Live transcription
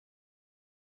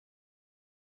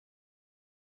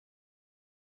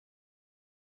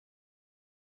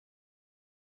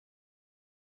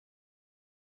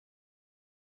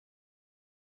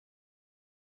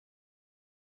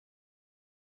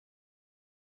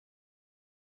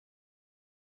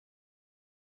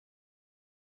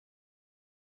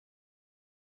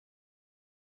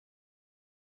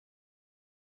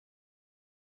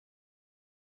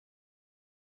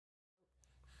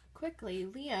quickly,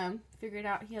 Liam figured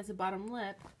out he has a bottom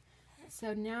lip,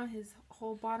 so now his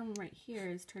whole bottom right here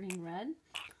is turning red.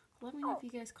 Let me know if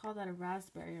you guys call that a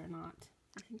raspberry or not.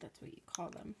 I think that's what you call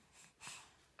them.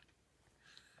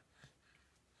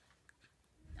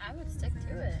 I would stick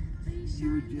to it.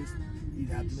 You'd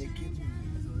have to make kids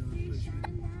movies.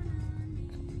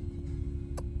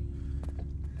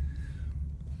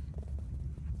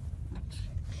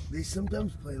 They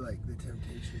sometimes play like The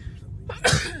Temptations or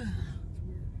something.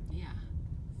 Yeah.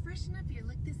 Freshen up your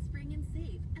look this spring and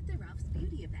save at the Ralph's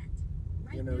Beauty event.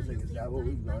 Right And I was now, like, is that what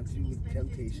we've gone through with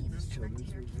Temptations as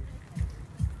children's movies?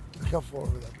 Look how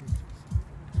forward that is.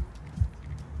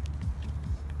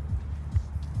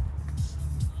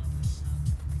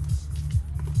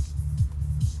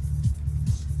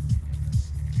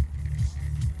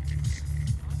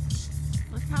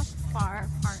 Look how far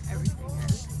apart everything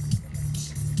is.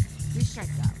 We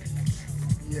checked out.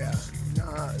 Yeah,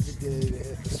 nah, they did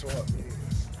hit the swap meet.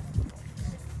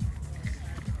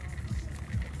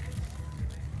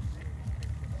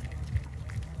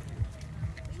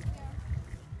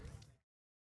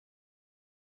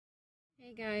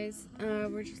 Hey guys,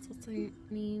 we're just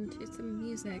listening to some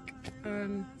music.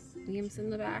 Liam's in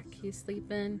the back, he's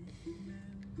sleeping.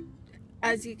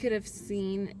 As you could have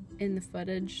seen in the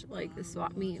footage, like the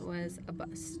swap meet was a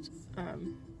bust.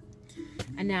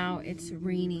 And now it's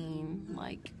raining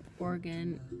like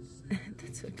Oregon.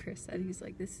 That's what Chris said. He's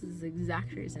like, this is the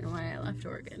exact reason why I left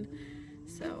Oregon.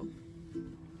 So,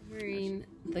 wearing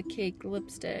the cake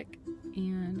lipstick,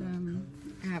 and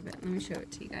I have it. Let me show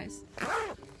it to you guys.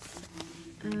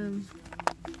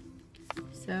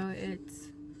 So it's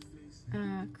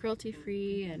cruelty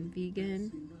free and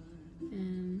vegan,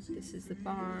 and this is the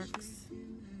box,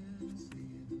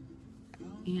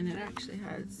 and it actually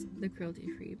has the cruelty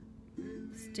free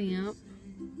stamp.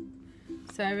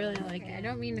 So I really like it. I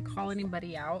don't mean to call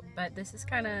anybody out, but this is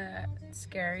kind of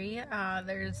scary.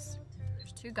 There's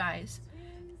two guys,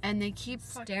 and they keep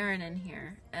staring in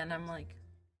here, and I'm like,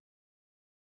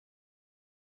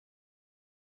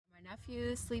 my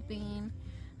nephew is sleeping.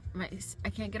 I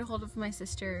can't get a hold of my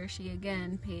sister. She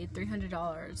again paid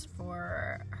 $300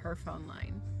 for her phone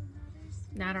line.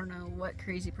 Now I don't know what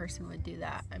crazy person would do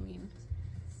that. I mean,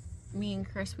 me and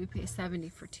Chris, we pay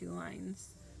 $70 for 2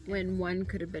 lines when one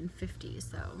could have been $50.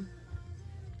 So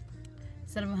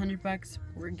instead of $100,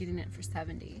 we're getting it for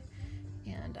 $70.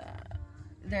 And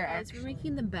we're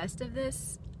making the best of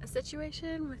this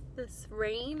situation with this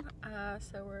rain.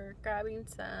 So we're grabbing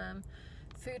some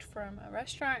food from a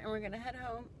restaurant and we're gonna head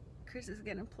home. Chris is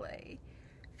gonna play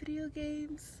video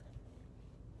games,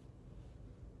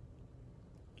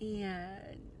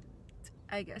 and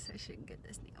I guess I should get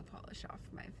this nail polish off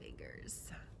my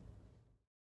fingers.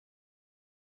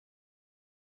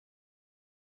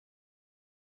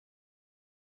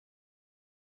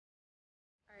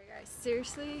 Alright guys,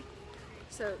 seriously,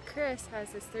 so Chris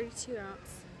has this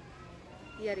 32-ounce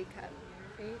Yeti cup,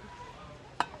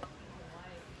 right?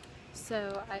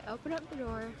 So I open up the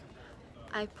door,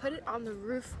 I put it on the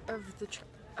roof of the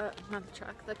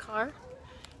the car,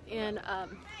 and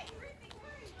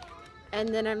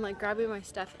then I'm like grabbing my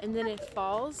stuff, and then it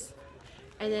falls,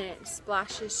 and then it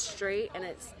splashes straight, and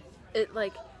it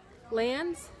like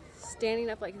lands standing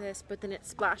up like this, but then it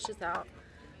splashes out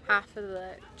half of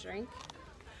the drink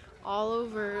all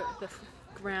over the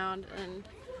ground and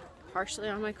partially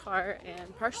on my car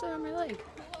and partially on my leg.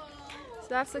 So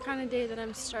that's the kind of day that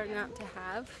I'm starting out to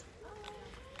have.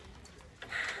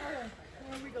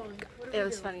 It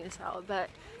was funny as hell, but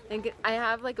I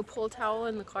have like a pull towel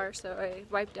in the car, so I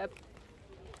wiped up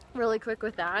really quick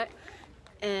with that,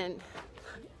 and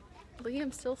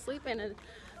Liam's still sleeping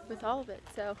with all of it,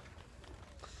 so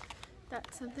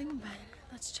that's something. But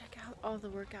let's check out all the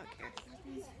workout gear.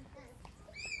 These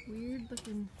weird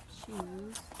looking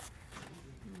shoes.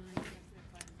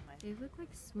 They look like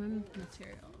swim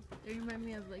material. They remind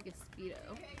me of like a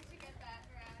Speedo.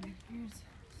 And here's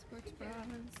sports bras.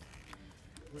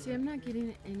 See, I'm not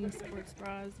getting any sports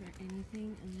bras or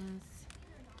anything unless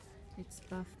it's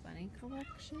Buff Bunny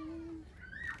collection.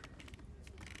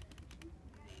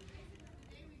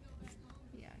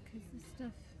 Yeah, because this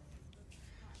stuff,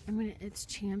 I mean, it's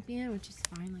Champion, which is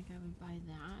fine. Like, I would buy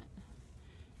that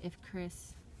if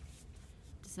Chris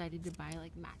decided to buy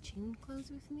like matching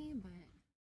clothes with me, but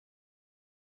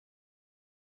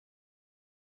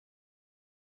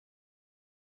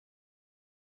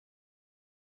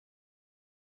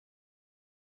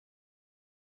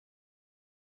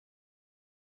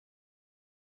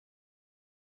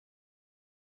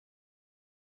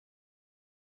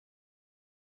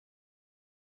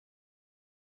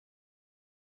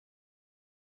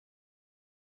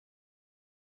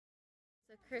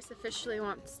Chris officially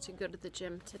wants to go to the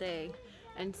gym today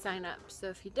and sign up. So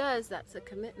if he does, that's a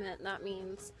commitment. That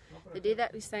means the day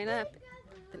that we sign up,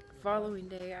 the following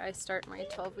day I start my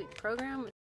 12-week program.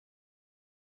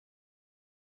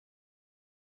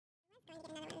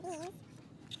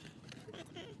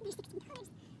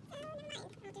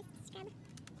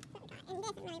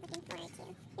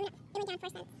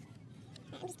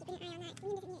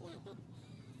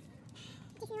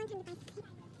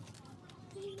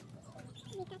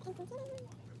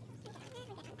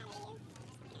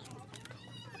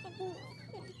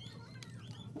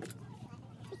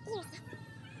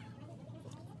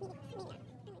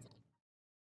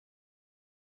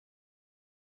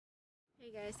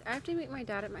 Hey guys, I have to meet my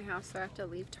dad at my house, so I have to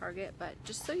leave Target, but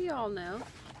just so you all know,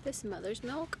 this mother's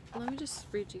milk, let me just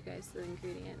read you guys the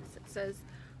ingredients. It says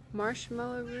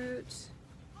marshmallow root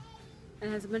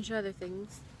and has a bunch of other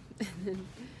things.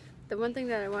 The one thing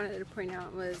that I wanted to point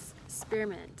out was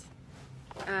spearmint.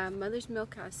 Mother's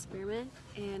milk has spearmint,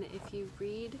 and if you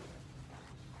read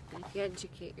and if you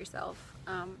educate yourself,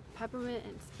 peppermint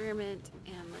and spearmint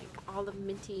and like all the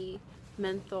minty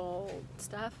menthol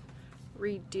stuff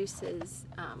reduces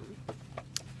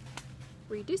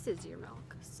your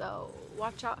milk, so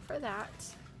watch out for that.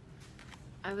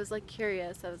 I was like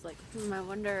curious, I was like, I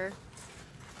wonder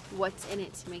what's in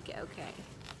it to make it okay.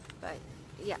 But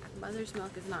yeah, mother's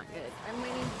milk is not good. I'm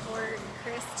waiting for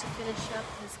Chris to finish up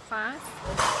his class.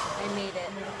 I made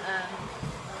it.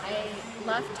 I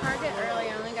left Target early.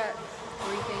 I only got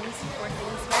 4 things.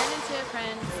 Ran into a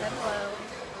friend, said hello.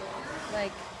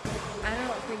 Like, I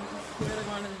don't think he really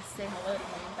wanted to say hello to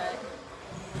me, but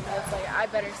I was like, I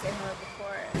better say hello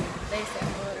before they say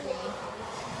hello to me.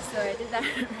 So I did that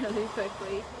really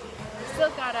quickly. Still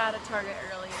got out of Target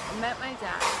early. I met my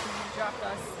dad. He dropped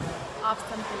us off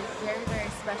something very, very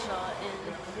special,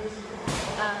 and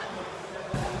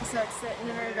so it's sitting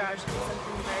in our garage with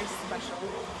something very special.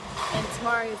 And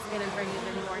tomorrow he's going to bring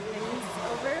even more things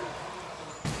over.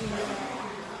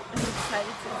 I'm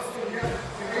excited to see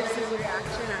Chris's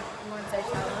reaction once I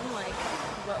tell him like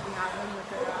what we have in the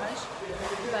garage.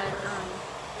 But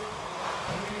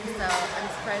so I'm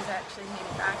surprised I actually made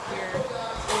it back here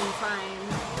in time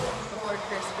before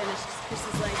Chris finished. Chris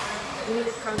is like, we need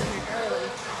to come here early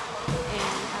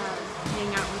and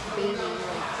hang out with the baby.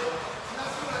 Like,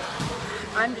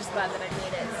 I'm just glad that I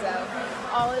made it, so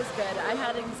all is good. I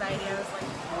had anxiety. I was like,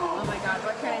 oh my god,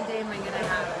 what kind of day am I gonna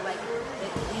have? Like,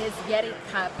 his Yeti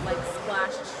cup like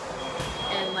splashed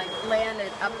and like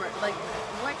landed upward. Like,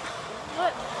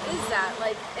 what is that?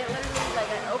 Like, it literally, like,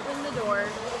 I opened the door,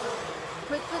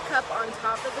 put the cup on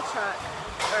top of the truck,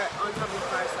 or on top of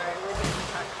the car, sorry, we're getting the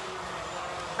truck,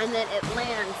 and then it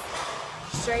lands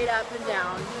straight up and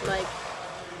down. Like,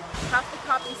 half the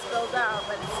coffee spills out,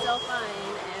 but it's still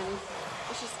fine, and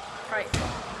it's just quite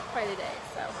a day.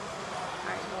 So,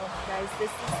 alright, well, guys,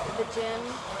 this is the gym,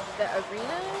 the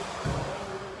arena,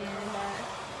 and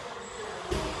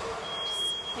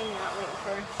just hanging out waiting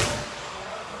for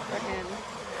him.